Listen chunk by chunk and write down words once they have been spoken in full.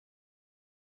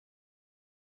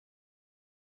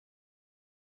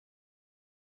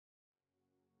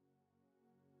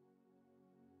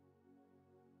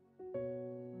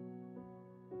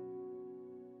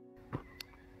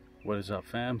What is up,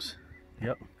 fams?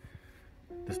 Yep,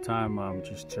 this time I'm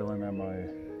just chilling at my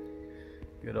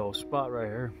good old spot right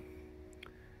here.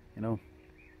 You know,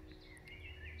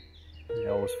 it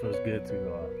always feels good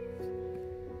to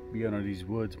be under these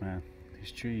woods, man,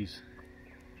 these trees,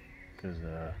 because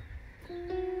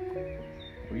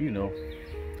well, you know,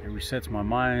 it resets my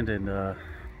mind and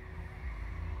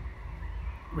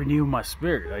renew my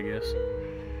spirit, I guess.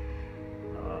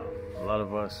 A lot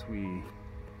of us,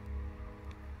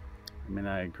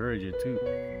 I encourage it too.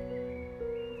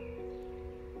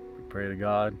 We pray to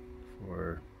God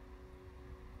for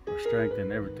strength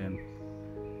and everything,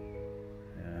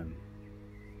 and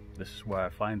this is where I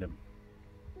find Him.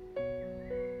 It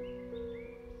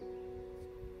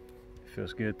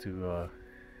feels good to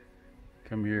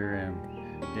come here and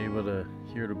be able to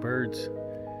hear the birds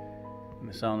and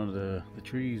the sound of the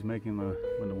trees making the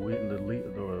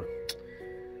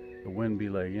wind be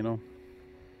like, you know,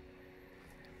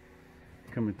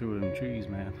 coming through them trees,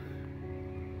 man.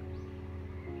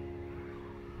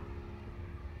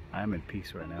 I'm in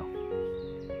peace right now.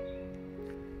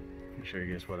 Let me show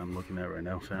you guys what I'm looking at right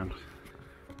now, fam.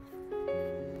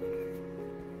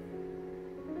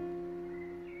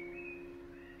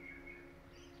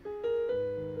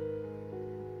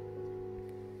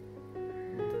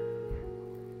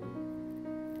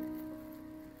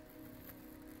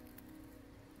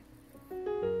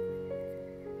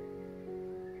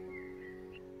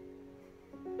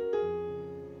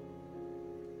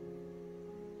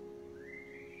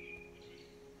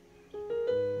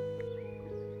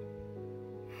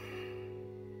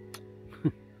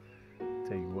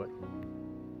 Tell you what.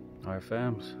 Alright,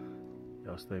 fams.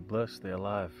 Y'all stay blessed, stay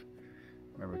alive.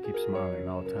 Remember, keep smiling at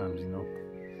all times, you know.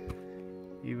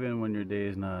 Even when your day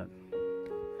is not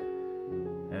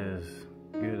as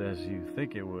good as you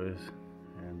think it was,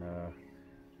 and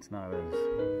it's not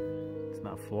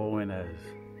flowing as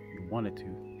you want it to.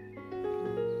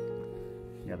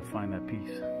 You gotta find that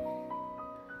peace.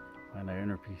 Find that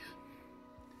inner peace.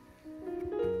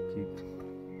 Keep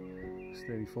a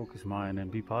steady, focused mind and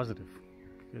be positive,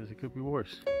 because it could be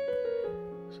worse.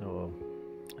 So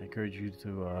I encourage you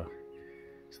to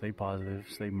stay positive,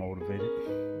 stay motivated,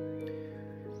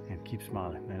 and keep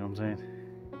smiling. You know what I'm saying?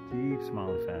 Keep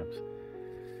smiling, fams.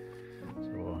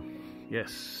 So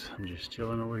yes, I'm just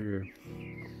chilling over here,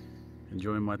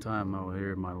 enjoying my time over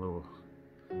here in my little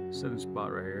sitting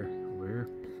spot right here. Over here.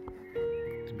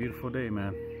 It's a beautiful day,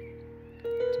 man.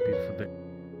 It's a beautiful day.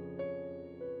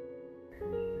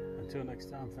 Until next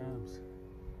time, fams.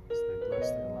 Stay blessed,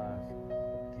 stay alive,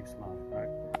 keep smiling, right?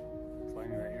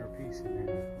 Finding that inner peace, and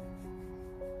then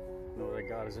know that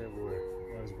God is everywhere.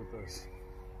 God is with us.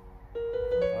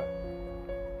 Alright?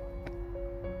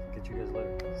 Catch you guys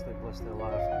later. Stay blessed, stay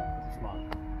alive, keep smiling.